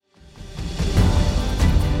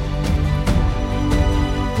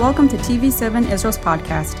Welcome to TV7 Israel's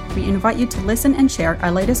podcast. We invite you to listen and share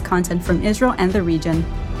our latest content from Israel and the region.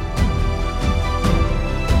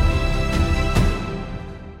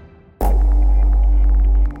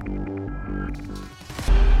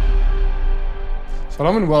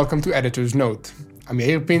 Shalom and welcome to Editor's Note. I'm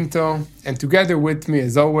Yair Pinto, and together with me,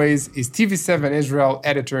 as always, is TV7 Israel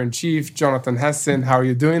Editor-in-Chief, Jonathan Hassan. How are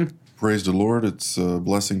you doing? Praise the Lord. It's a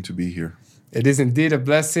blessing to be here. It is indeed a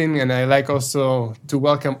blessing, and I like also to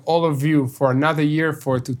welcome all of you for another year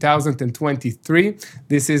for 2023.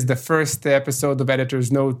 This is the first episode of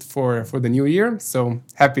Editor's Note for the new year, so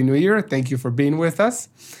Happy New Year. Thank you for being with us.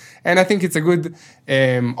 And I think it's a good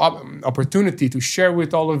opportunity to share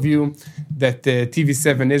with all of you that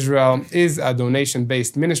TV7 Israel is a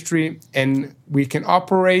donation-based ministry, and we can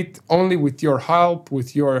operate only with your help,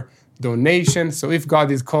 with your donation. So if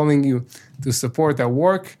God is calling you to support our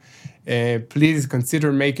work, please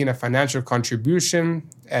consider making a financial contribution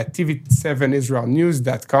at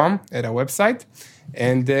tv7israelnews.com at our website.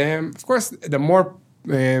 And of course, the more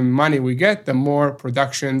money we get, the more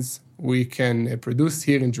productions we can produce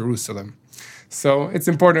here in Jerusalem. So it's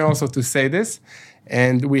important also to say this.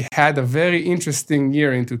 And we had a very interesting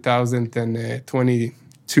year in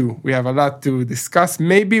 2022. We have a lot to discuss.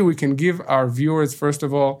 Maybe we can give our viewers, first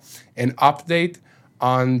of all, an update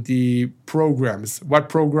on the programs. What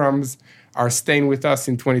programs are staying with us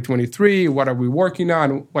in 2023? What are we working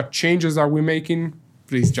on? What changes are we making?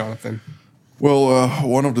 Please, Jonathan. Well,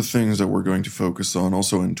 one of the things that we're going to focus on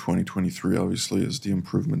also in 2023, obviously, is the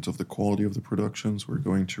improvement of the quality of the productions. We're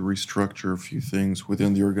going to restructure a few things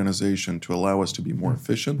within the organization to allow us to be more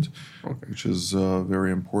efficient, which is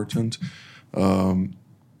very important.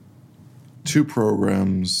 Two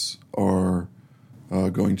programs are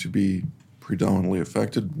going to be predominantly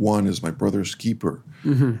affected. One is My Brother's Keeper.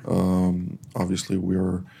 Obviously, we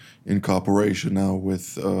are in cooperation now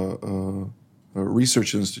with a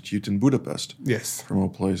research institute in Budapest. Yes. From all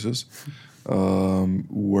places,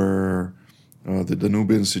 where the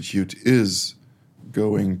Danube Institute is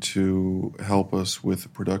going to help us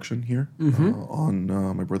with production here on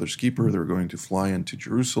My Brother's Keeper. They're going to fly into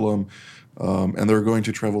Jerusalem, and they're going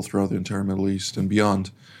to travel throughout the entire Middle East and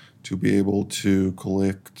beyond to be able to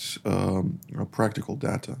collect practical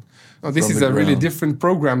data. Oh, this is a really different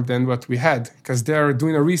program than what we had, because they're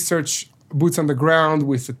doing a research, boots on the ground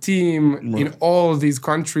with a team in all these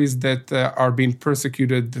countries that are being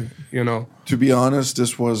persecuted, you know. To be honest,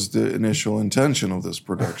 this was the initial intention of this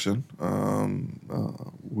production.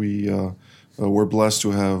 We were blessed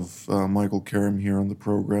to have Michael Karam here on the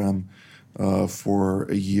program for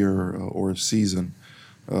a year or a season.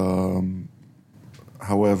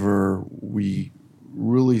 However, we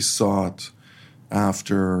really sought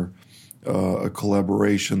after a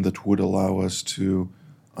collaboration that would allow us to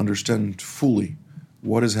understand fully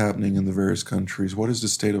what is happening in the various countries, what is the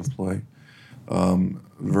state of play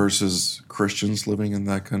versus Christians living in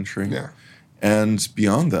that country. Yeah. And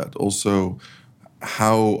beyond that, also,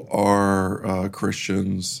 how are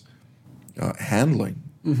Christians handling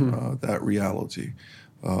that reality?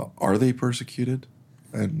 Are they persecuted?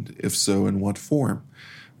 And if so, in what form?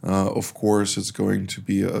 Of course, it's going to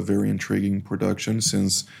be a very intriguing production,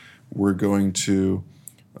 since we're going to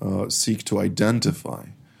seek to identify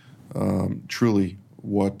truly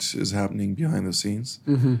what is happening behind the scenes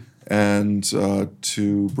and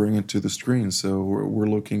to bring it to the screen. So we're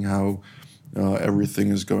looking how everything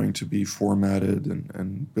is going to be formatted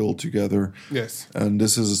and built together. Yes. And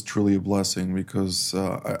this is truly a blessing, because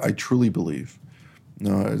I truly believe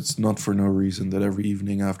it's not for no reason that every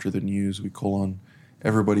evening after the news we call on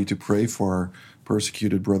everybody to pray for our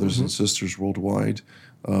persecuted brothers and sisters worldwide.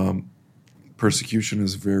 Persecution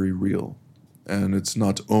is very real, and it's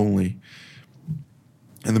not only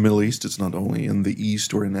in the Middle East, it's not only in the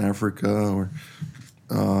East or in Africa or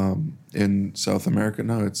in South America.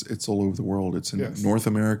 No, it's all over the world. It's in North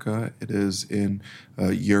America, it is in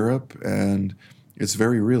Europe, and it's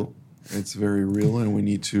very real. It's very real, and we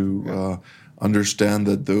need to understand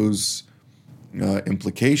that those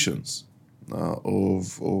implications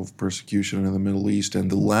of persecution in the Middle East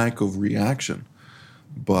and the lack of reaction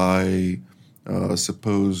by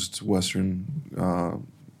supposed Western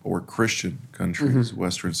or Christian countries,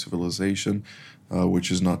 Western civilization,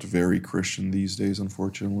 which is not very Christian these days,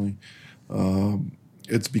 unfortunately.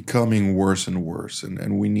 It's becoming worse and worse,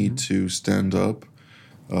 and we need to stand up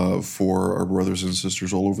for our brothers and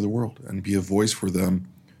sisters all over the world and be a voice for them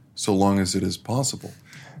so long as it is possible.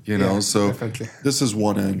 You know, so definitely. This is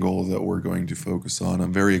one angle that we're going to focus on.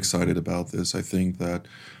 I'm very excited about this. I think that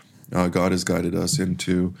God has guided us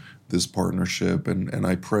into this partnership, and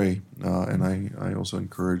I pray, and I also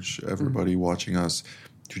encourage everybody watching us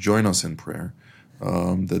join us in prayer,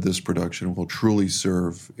 that this production will truly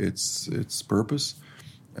serve its purpose,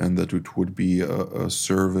 and that it would be a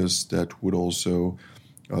service that would also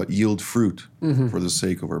yield fruit for the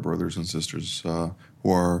sake of our brothers and sisters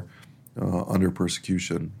who are under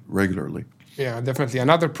persecution regularly. Yeah, definitely.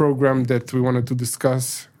 Another program that we wanted to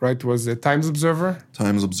discuss, right, was the Times Observer.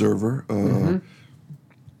 Times Observer.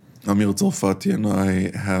 Amir Tzalfati and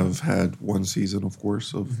I have had one season, of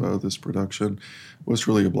course, of this production. It was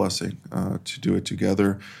really a blessing to do it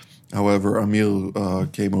together. However, Amir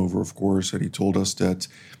came over, of course, and he told us that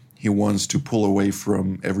he wants to pull away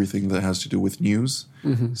from everything that has to do with news.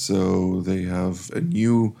 So they have a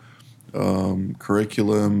new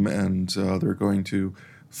curriculum, and they're going to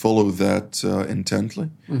follow that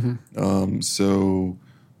intently.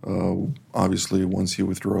 Obviously, once he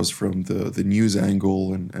withdraws from the news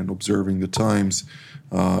angle and observing the times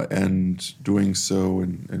and doing so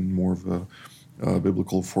in more of a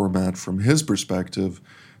biblical format from his perspective,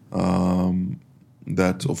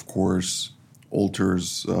 that, of course,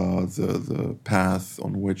 alters the path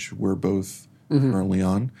on which we're both currently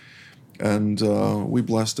on. And we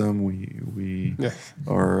bless them. We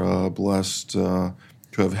are blessed to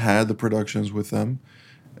have had the productions with them.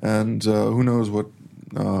 And who knows what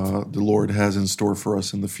the Lord has in store for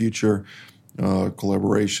us in the future,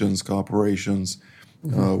 collaborations, cooperations.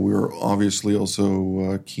 We're obviously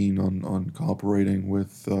also keen on cooperating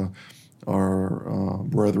with our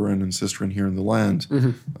brethren and sistren here in the land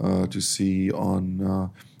to see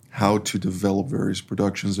on how to develop various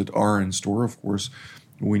productions that are in store. Of course,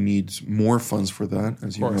 we need more funds for that,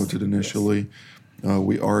 as you noted initially.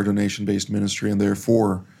 We are a donation-based ministry, and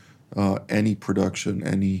therefore any production,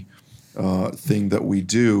 any thing that we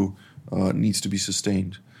do needs to be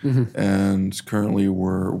sustained. And currently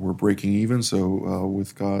we're breaking even, so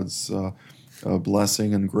with God's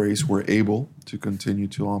blessing and grace, we're able to continue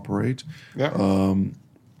to operate. There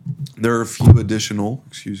are a few additional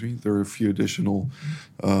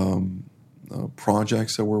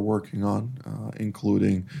projects that we're working on,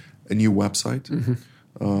 including a new website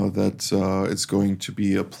that it's going to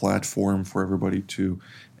be a platform for everybody to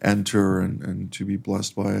enter and to be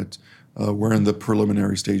blessed by it. We're in the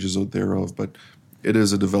preliminary stages thereof, but it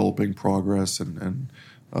is a developing progress, and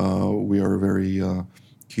we are very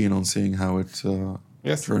keen on seeing how it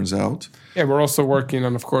turns out. Yeah, we're also working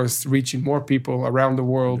on, of course, reaching more people around the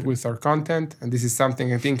world with our content. And this is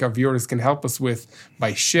something I think our viewers can help us with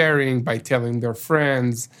by sharing, by telling their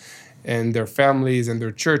friends and their families and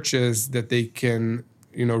their churches that they can,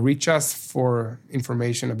 reach us for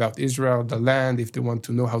information about Israel, the land, if they want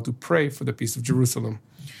to know how to pray for the peace of Jerusalem.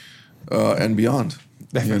 And beyond.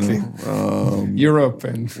 Definitely. Europe.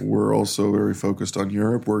 And we're also very focused on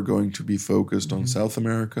Europe. We're going to be focused on South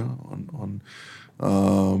America, on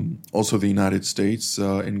also the United States,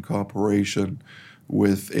 in cooperation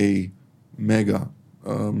with a mega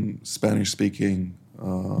Spanish-speaking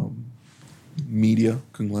media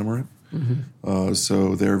conglomerate.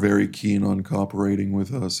 So they're very keen on cooperating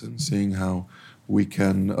with us and seeing how we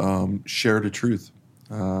can share the truth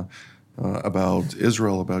about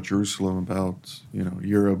Israel, about Jerusalem, about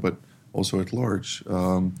Europe, but also at large.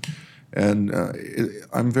 And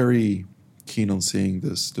I'm very keen on seeing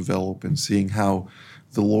this develop and seeing how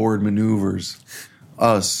the Lord maneuvers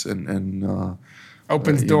us and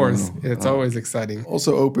opens doors. It's always exciting.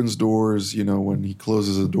 Also opens doors. When He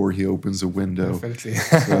closes a door, He opens a window. Definitely.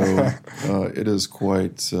 So it is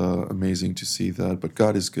quite amazing to see that. But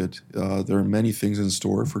God is good. There are many things in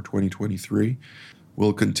store for 2023.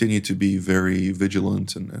 We'll continue to be very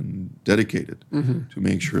vigilant and dedicated to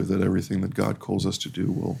make sure that everything that God calls us to do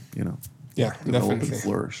will, develop and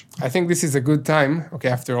flourish. I think this is a good time,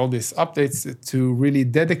 after all these updates, to really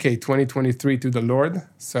dedicate 2023 to the Lord.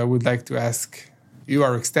 So I would like to ask you,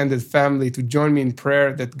 our extended family, to join me in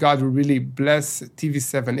prayer that God will really bless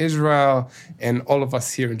TV7 Israel and all of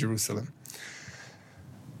us here in Jerusalem.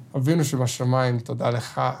 Avinu Shebashamayim, toda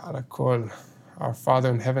lecha al hakol. Our Father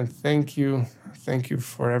in heaven, thank you. Thank you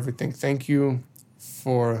for everything. Thank you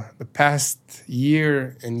for the past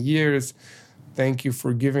year and years. Thank you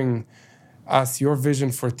for giving us your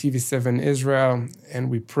vision for TV7 Israel. And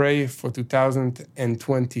we pray for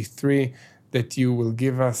 2023 that you will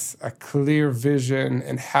give us a clear vision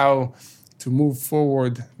and how to move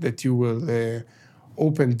forward, that you will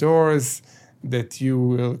open doors, that you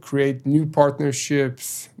will create new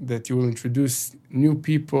partnerships, that you will introduce new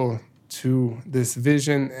people to this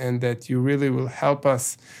vision, and that you really will help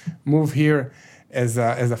us move here as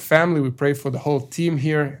a family. We pray for the whole team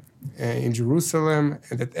here in Jerusalem,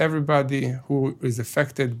 and that everybody who is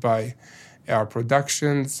affected by our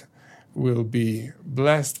productions will be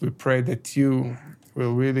blessed. We pray that you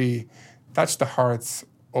will really touch the hearts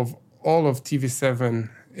of all of TV7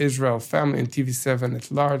 Israel family and TV7 at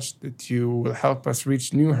large, that you will help us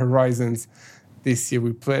reach new horizons this year.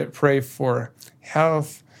 We pray for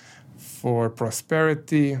health, for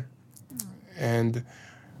prosperity, and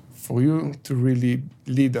for you to really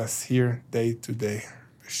lead us here day to day.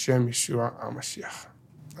 B'Shem Yeshua HaMashiach.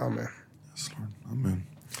 Amen. Yes, Lord. Amen.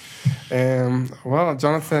 Well,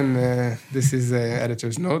 Jonathan, this is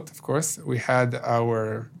editor's note, of course. We had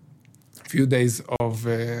our few days of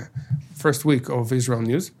first week of Israel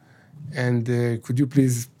news. And could you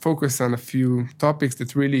please focus on a few topics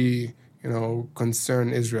that really,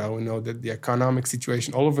 concern Israel? We know that the economic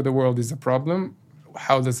situation all over the world is a problem.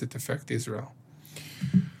 How does it affect Israel?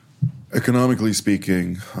 Economically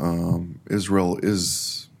speaking, Israel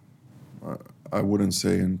is, I wouldn't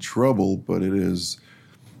say in trouble, but it is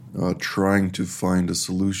trying to find a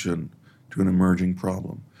solution to an emerging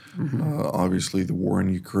problem. Obviously, the war in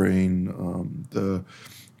Ukraine, the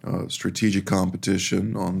strategic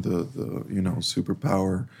competition on the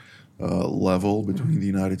superpower level between the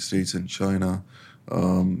United States and China,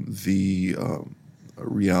 the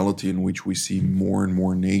reality in which we see more and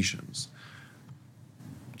more nations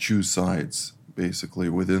choose sides, basically,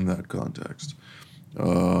 within that context.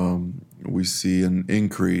 We see an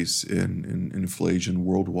increase in inflation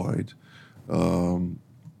worldwide.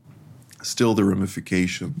 Still the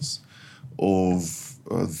ramifications of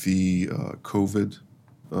the COVID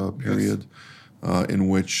period, in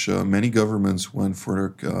which many governments went for a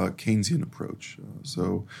Keynesian approach.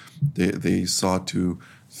 So they sought to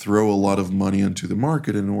throw a lot of money into the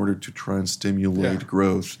market in order to try and stimulate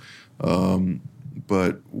growth,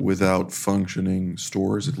 but without functioning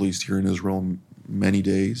stores, at least here in Israel, many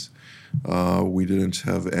days. We didn't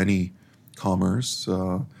have any commerce,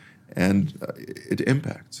 and it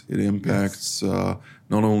impacts. It impacts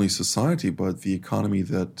not only society, but the economy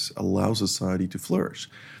that allows society to flourish.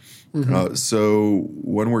 So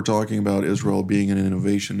when we're talking about Israel being an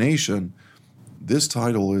innovation nation, this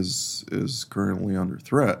title is currently under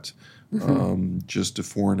threat. Just the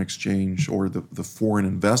foreign exchange or the foreign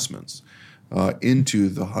investments into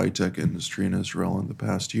the high-tech industry in Israel in the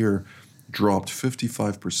past year dropped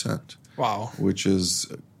 55%. Wow. Which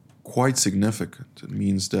is quite significant. It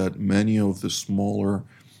means that many of the smaller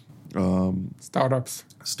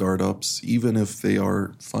startups, even if they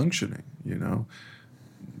are functioning,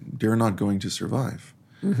 they're not going to survive.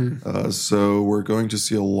 So we're going to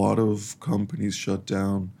see a lot of companies shut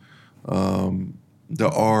down.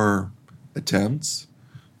 There are attempts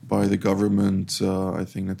by the government, I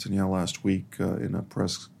think Netanyahu last week in a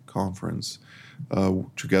press conference,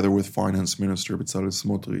 together with Finance Minister Bezalel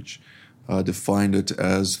Smotrich, defined it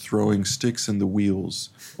as throwing sticks in the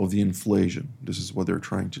wheels of the inflation. This is what they're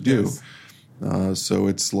trying to do. Yes. So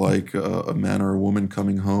it's like a man or a woman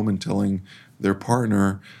coming home and telling their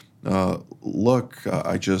partner, look,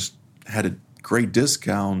 I just had a great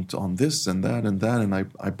discount on this and that and that, and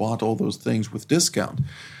I bought all those things with discount.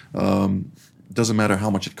 Doesn't matter how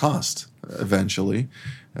much it cost eventually.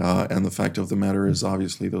 And the fact of the matter is,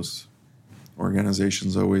 obviously, those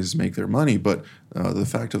organizations always make their money, but the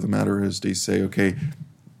fact of the matter is they say, okay,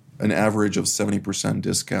 an average of 70%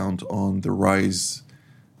 discount on the rise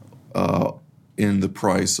in the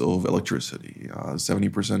price of electricity,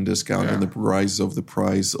 70% discount on the rise of the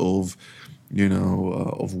price of,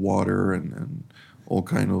 of water and all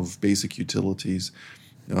kind of basic utilities.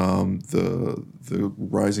 The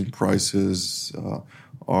rising prices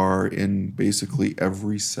are in basically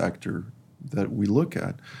every sector that we look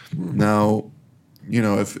at. Now,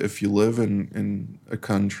 if you live in a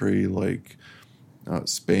country like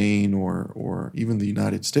Spain or even the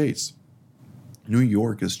United States, New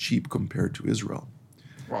York is cheap compared to Israel.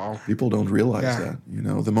 Wow. People don't realize that.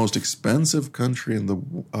 The most expensive country in the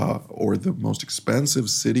or the most expensive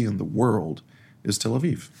city in the world is Tel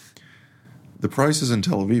Aviv. The prices in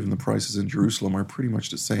Tel Aviv and the prices in Jerusalem are pretty much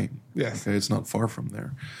the same. Yes. Okay, it's not far from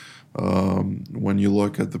there. When you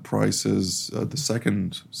look at the prices, the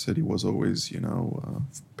second city was always,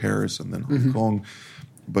 Paris and then Hong Kong.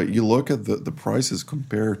 But you look at the prices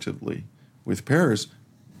comparatively with Paris,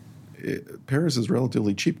 Paris is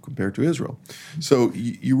relatively cheap compared to Israel. So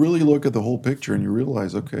you really look at the whole picture and you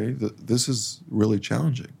realize, okay, this is really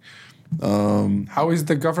challenging. How is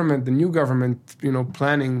the government, the new government,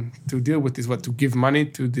 planning to deal with this? To give money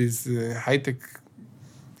to these high-tech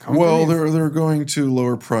companies? Well, they're going to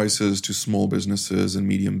lower prices to small businesses and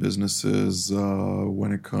medium businesses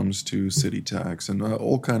when it comes to city tax and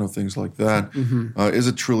all kind of things like that. Is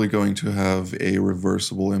it truly going to have a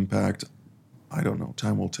reversible impact? I don't know.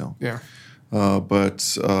 Time will tell. Yeah.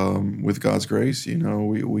 But with God's grace,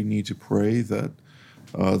 we need to pray that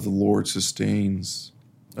the Lord sustains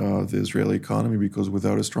the Israeli economy, because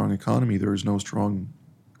without a strong economy, there is no strong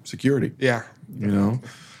security. Yeah. You know?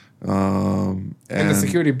 And the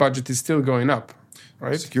security budget is still going up,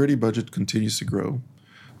 right? Security budget continues to grow.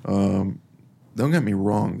 Don't get me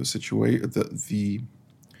wrong. The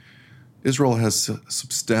Israel has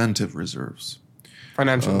substantive reserves,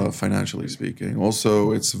 financially speaking.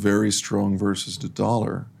 Also, it's very strong versus the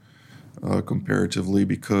dollar comparatively,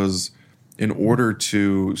 because in order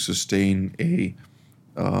to sustain a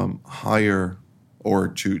higher, or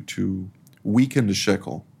to weaken the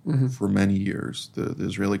shekel for many years, the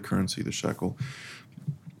Israeli currency, the shekel,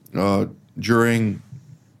 during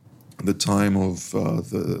the time of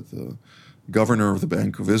the governor of the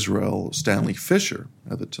Bank of Israel, Stanley Fischer,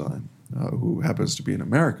 at the time, who happens to be an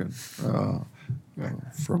American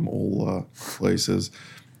from all places,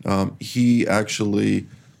 he actually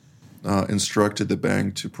instructed the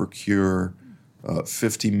bank to procure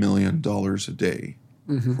 $50 million a day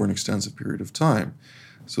for an extensive period of time.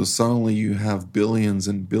 So suddenly you have billions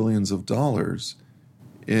and billions of dollars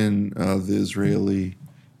in the Israeli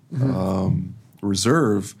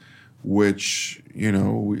reserve, which,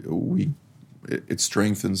 it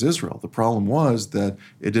strengthens Israel. The problem was that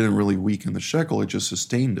it didn't really weaken the shekel; it just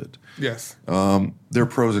sustained it. Yes. There are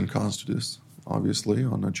pros and cons to this, obviously,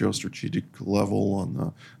 on a geostrategic level, on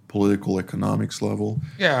the political economics level.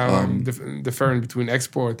 Yeah, the difference between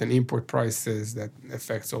export and import prices that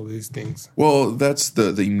affects all these things. Well, that's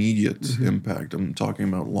the immediate impact. I'm talking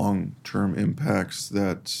about long-term impacts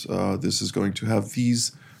that this is going to have.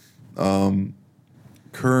 These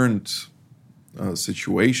current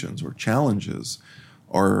situations or challenges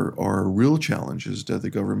are real challenges that the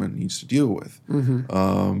government needs to deal with.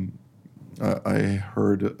 I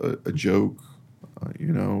heard a joke,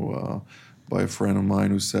 by a friend of mine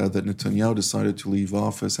who said that Netanyahu decided to leave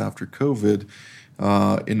office after COVID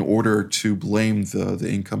in order to blame the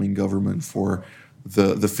incoming government for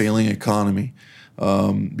the failing economy,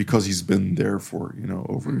 because he's been there for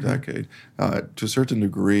over a decade. To a certain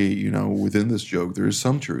degree, within this joke, there is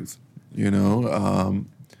some truth. When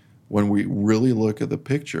we really look at the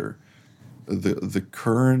picture, the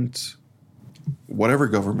current, whatever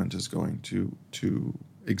government is going to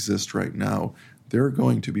exist right now, they're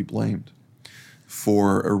going to be blamed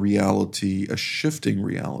for a shifting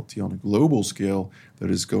reality on a global scale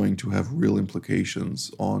that is going to have real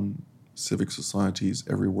implications on civic societies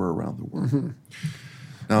everywhere around the world.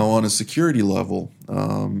 Now, on a security level,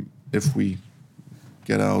 if we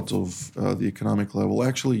get out of the economic level,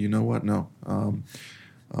 actually, you know what? No.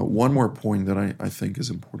 One more point that I think is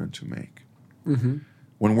important to make.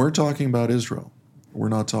 When we're talking about Israel, we're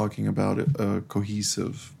not talking about a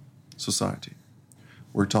cohesive society.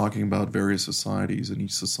 We're talking about various societies, and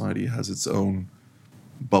each society has its own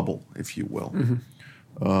bubble, if you will.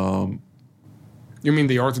 You mean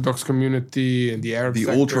the Orthodox community and the Arab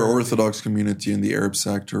sector? The ultra-Orthodox community and the Arab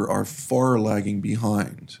sector are far lagging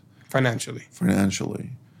behind. Financially.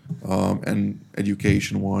 And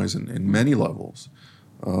education-wise, and in many levels,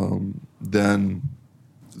 than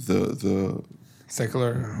the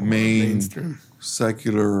secular mainstream,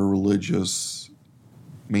 secular religious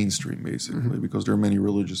mainstream, basically, because there are many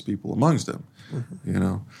religious people amongst them,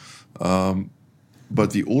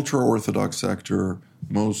 but the ultra-Orthodox sector,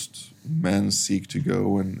 most men seek to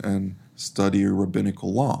go and study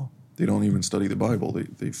rabbinical law. They don't even study the Bible.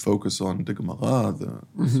 They focus on the Gemara,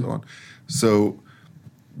 so on. So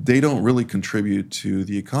they don't really contribute to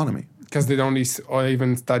the economy. Because they don't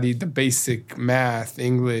even study the basic math,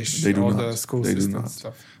 English, the school system and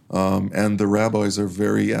stuff. And the rabbis are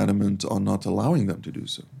very adamant on not allowing them to do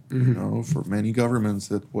so. For many governments,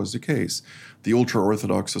 that was the case. The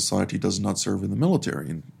ultra-Orthodox society does not serve in the military,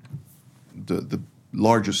 and the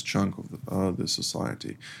largest chunk of the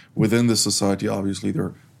society. Within the society, obviously, there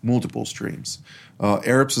are multiple streams.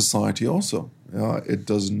 Arab society also, it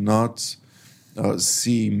does not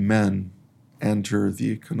see men enter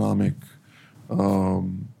the economic,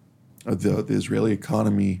 the Israeli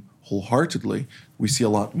economy wholeheartedly. We see a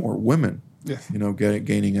lot more women,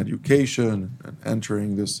 gaining education and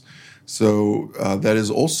entering this. So that is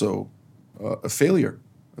also a failure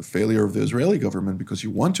of the Israeli government, because you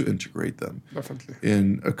want to integrate them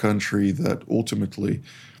in a country that ultimately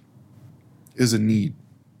is in need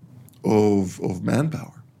of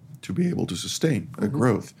manpower to be able to sustain a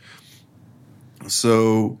growth.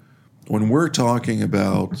 So when we're talking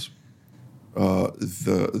about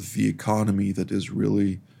the economy that is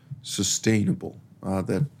really sustainable,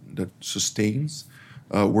 that sustains,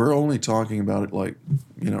 we're only talking about it like,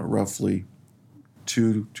 roughly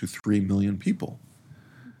 2 to 3 million people,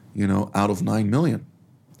 out of 9 million.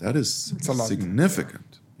 That is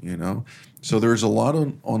significant, you know. So there's a lot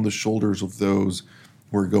on the shoulders of those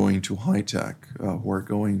who are going to high tech, who are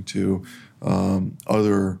going to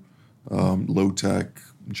other low tech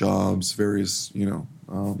jobs, various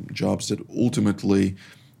jobs that ultimately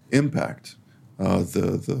impact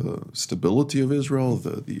the stability of Israel,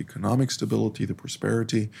 the economic stability, the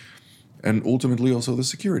prosperity, and ultimately also the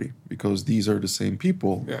security, because these are the same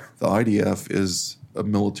people. Yeah. The IDF is a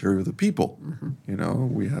military of the people. You know,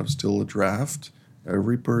 we have still a draft.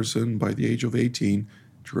 Every person by the age of 18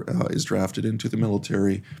 is drafted into the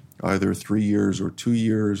military, either 3 years or 2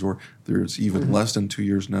 years, or there's even less than 2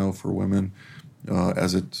 years now for women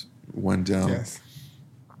as it went down. Yes.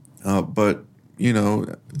 But, you know,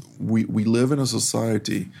 we live in a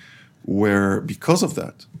society where because of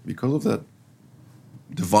that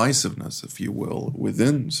divisiveness, if you will,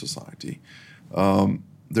 within society,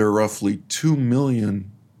 there are roughly 2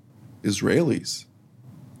 million Israelis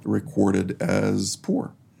recorded as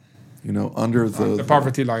poor, you know, under the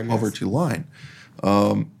poverty line. Poverty line.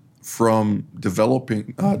 From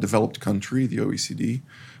developed country, the OECD,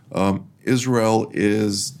 Israel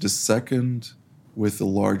is the second with the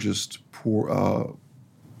largest poor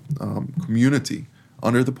community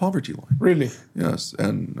under the poverty line. Really? Yes,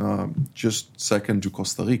 and just second to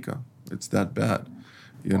Costa Rica. It's that bad,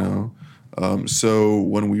 you know. So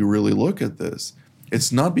when we really look at this,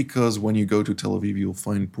 it's not because when you go to Tel Aviv you'll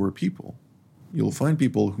find poor people. You'll find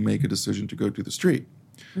people who make a decision to go to the street.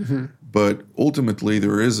 But ultimately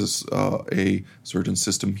there is a certain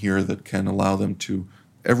system here that can allow them to,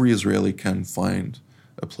 every Israeli can find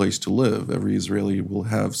a place to live. Every Israeli will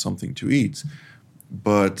have something to eat.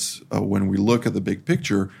 But when we look at the big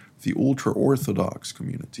picture, the ultra-Orthodox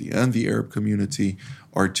community and the Arab community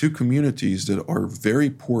are two communities that are very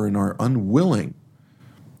poor and are unwilling,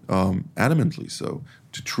 adamantly so,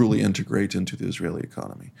 to truly integrate into the Israeli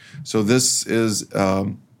economy. So this is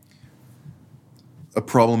a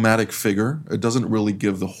problematic figure. It doesn't really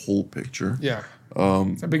give the whole picture. Yeah.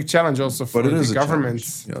 It's a big challenge also for the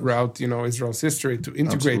governments throughout, Israel's history to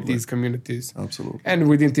integrate these communities. Absolutely. And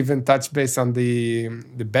we didn't even touch base on the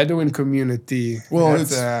Bedouin community. Well,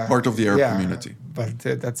 it's part of the Arab community. But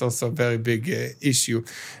that's also a very big issue.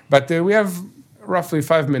 But we have roughly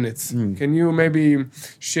 5 minutes. Can you maybe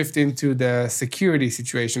shift into the security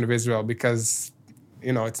situation of Israel? Because,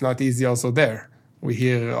 it's not easy also there. We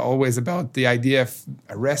hear always about the IDF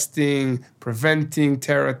arresting, preventing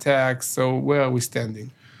terror attacks. So where are we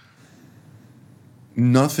standing?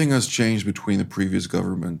 Nothing has changed between the previous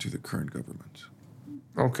government to the current government.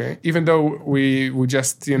 Okay. Even though we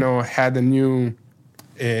just, had a new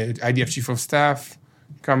IDF chief of staff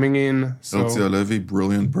coming in. Herzi Halevi,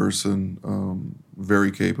 brilliant person,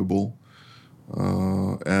 very capable.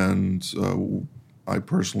 And I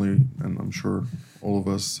personally, and I'm sure all of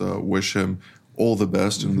us, wish him all the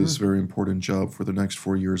best in this very important job for the next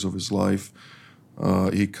 4 years of his life.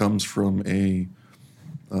 He comes from a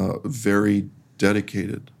very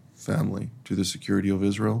dedicated family to the security of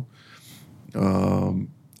Israel.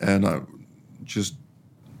 And just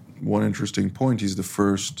one interesting point, he's the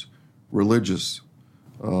first religious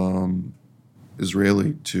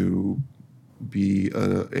Israeli to be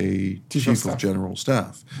a chief of general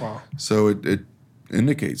staff. Wow. So it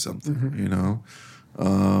indicates something,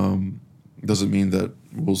 Doesn't mean that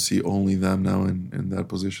we'll see only them now in that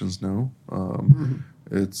positions. No,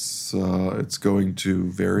 it's going to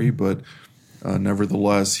vary, but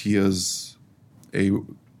nevertheless, he is a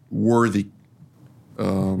worthy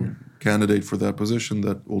candidate for that position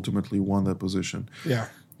that ultimately won that position. Yeah.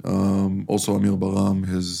 Also, Amir Baram,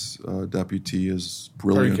 his deputy, is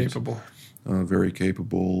brilliant. Very capable. Very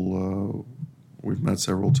capable. We've met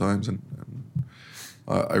several times, and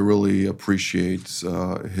I really appreciate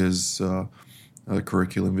his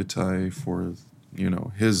curriculum vitae for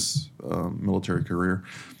his military career.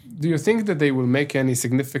 Do you think that they will make any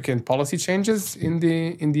significant policy changes in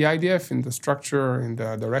the IDF, in the structure, in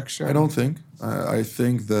the direction? I don't think. I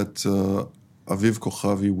think that Aviv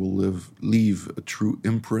Kochavi will leave a true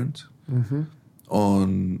imprint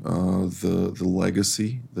on the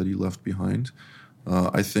legacy that he left behind.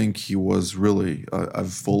 I think he was really,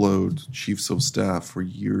 I've followed chiefs of staff for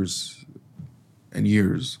years and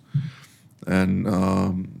years and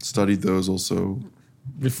studied those also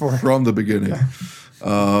before from the beginning.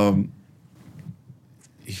 Yeah.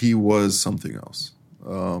 He was something else.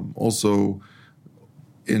 Also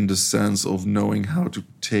in the sense of knowing how to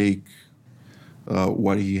take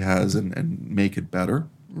what he has and make it better.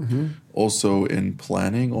 Also in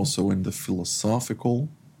planning, also in the philosophical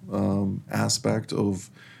aspect of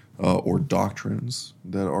or doctrines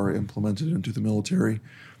that are implemented into the military.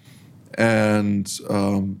 And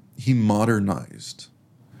he modernized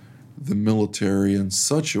the military in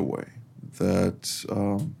such a way that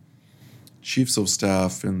chiefs of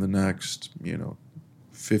staff in the next,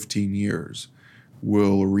 15 years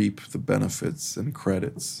will reap the benefits and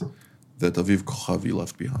credits that Aviv Kochavi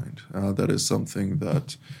left behind. That is something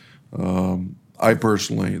that I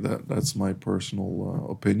personally, that's my personal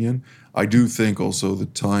opinion. I do think also the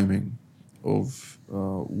timing of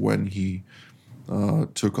when he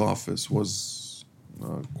took office was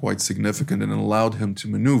quite significant and allowed him to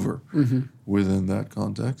maneuver within that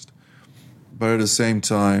context. But at the same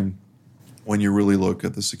time, when you really look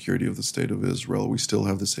at the security of the State of Israel, we still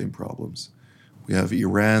have the same problems. We have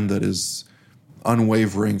Iran that is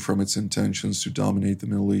unwavering from its intentions to dominate the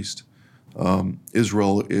Middle East.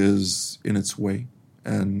 Israel is in its way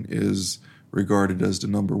and is regarded as the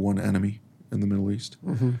number one enemy in the Middle East.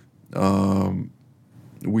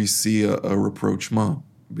 We see a rapprochement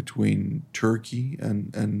between Turkey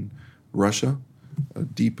and Russia, a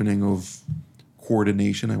deepening of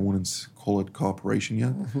coordination. I wouldn't call it cooperation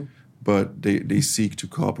yet, but they seek to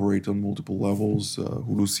cooperate on multiple levels.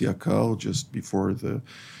 Hulusi Akal, just before the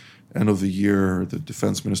end of the year, the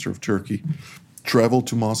defense minister of Turkey traveled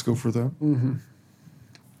to Moscow for that,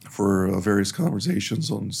 for various conversations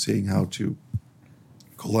on seeing how to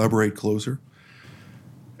collaborate closer.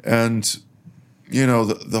 And,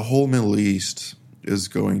 the whole Middle East is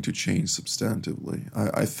going to change substantively.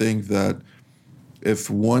 I think that if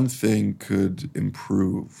one thing could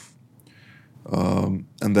improve,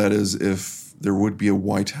 and that is if there would be a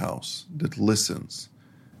White House that listens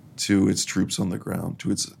to its troops on the ground,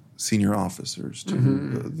 to its senior officers, to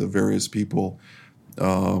the various people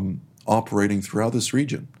operating throughout this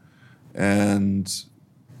region, and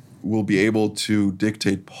will be able to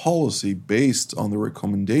dictate policy based on the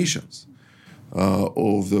recommendations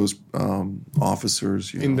of those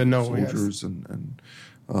officers, in the know, soldiers, yes. and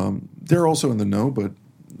they're also in the know, but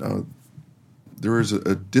there is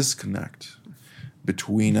a disconnect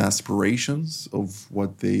between aspirations of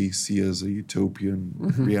what they see as a utopian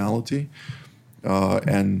reality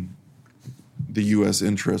and the U.S.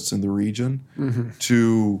 interests in the region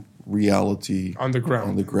to reality on the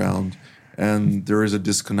ground. And there is a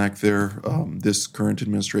disconnect there. This current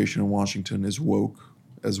administration in Washington is woke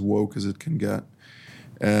as it can get.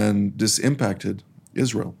 And this impacted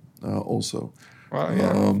Israel also. Well,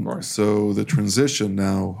 yeah, of course. So the transition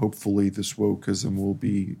now, hopefully this wokeism will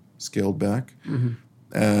be scaled back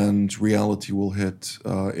and reality will hit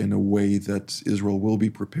in a way that Israel will be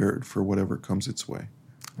prepared for whatever comes its way.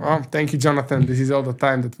 Well, thank you, Jonathan. This is all the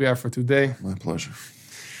time that we have for today. My pleasure.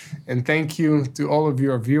 And thank you to all of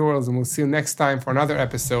your viewers, and we'll see you next time for another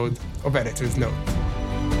episode of Editor's Note.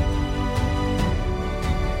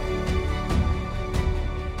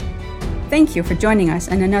 Thank you for joining us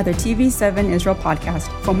in another TV7 Israel podcast.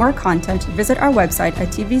 For more content, visit our website at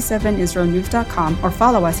tv7israelnews.com or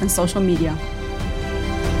follow us on social media.